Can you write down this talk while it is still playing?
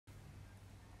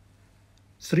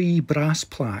3 brass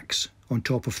plaques on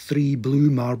top of 3 blue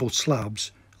marble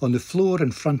slabs on the floor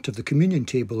in front of the communion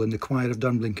table in the Choir of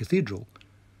Dunblane Cathedral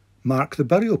mark the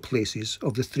burial places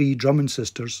of the 3 Drummond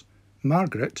sisters,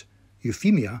 Margaret,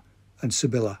 Euphemia and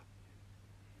Sybilla.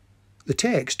 The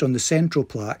text on the central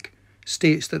plaque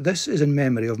states that this is in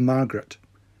memory of Margaret,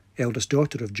 eldest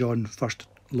daughter of John, 1st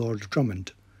Lord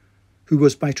Drummond, who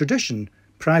was by tradition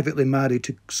privately married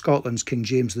to Scotland's King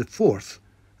James IV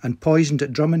and poisoned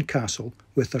at Drummond Castle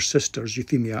with her sisters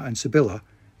Euphemia and Sybilla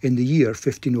in the year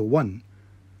 1501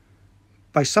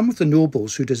 by some of the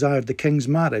nobles who desired the king's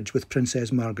marriage with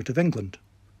Princess Margaret of England.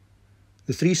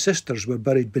 The 3 sisters were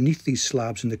buried beneath these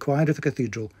slabs in the choir of the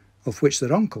cathedral, of which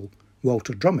their uncle,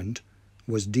 Walter Drummond,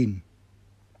 was dean.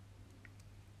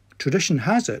 Tradition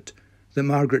has it that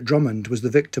Margaret Drummond was the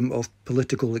victim of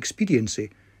political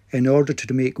expediency in order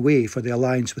to make way for the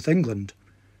alliance with England,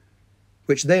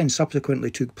 which then subsequently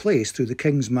took place through the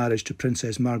king's marriage to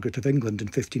Princess Margaret of England in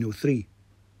 1503.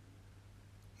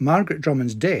 Margaret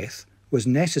Drummond's death was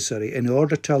necessary in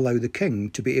order to allow the king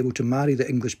to be able to marry the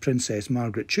English princess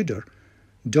Margaret Tudor,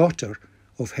 daughter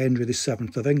of Henry VII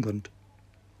of England.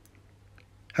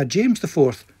 Had James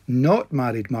IV not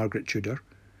married Margaret Tudor,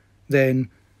 then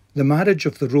the marriage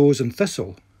of the rose and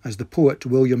thistle, as the poet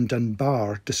William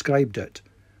Dunbar described it,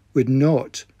 would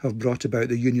not have brought about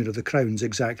the union of the crowns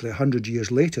exactly 100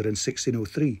 years later in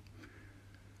 1603,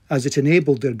 as it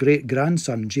enabled their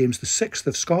great-grandson James VI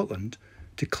of Scotland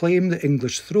to claim the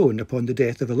English throne upon the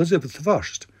death of Elizabeth I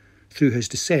through his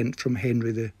descent from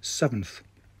Henry VII.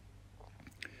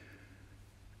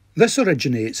 This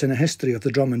originates in a history of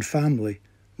the Drummond family,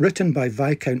 written by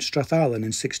Viscount Strathallan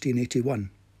in 1681.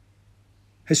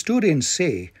 Historians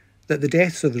say that the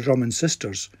deaths of the Drummond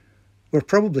sisters were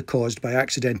probably caused by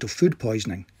accidental food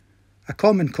poisoning, a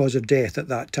common cause of death at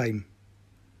that time.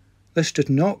 This did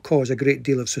not cause a great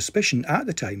deal of suspicion at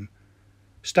the time.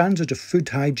 Standards of food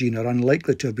hygiene are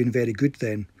unlikely to have been very good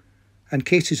then, and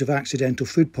cases of accidental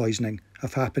food poisoning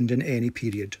have happened in any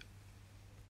period.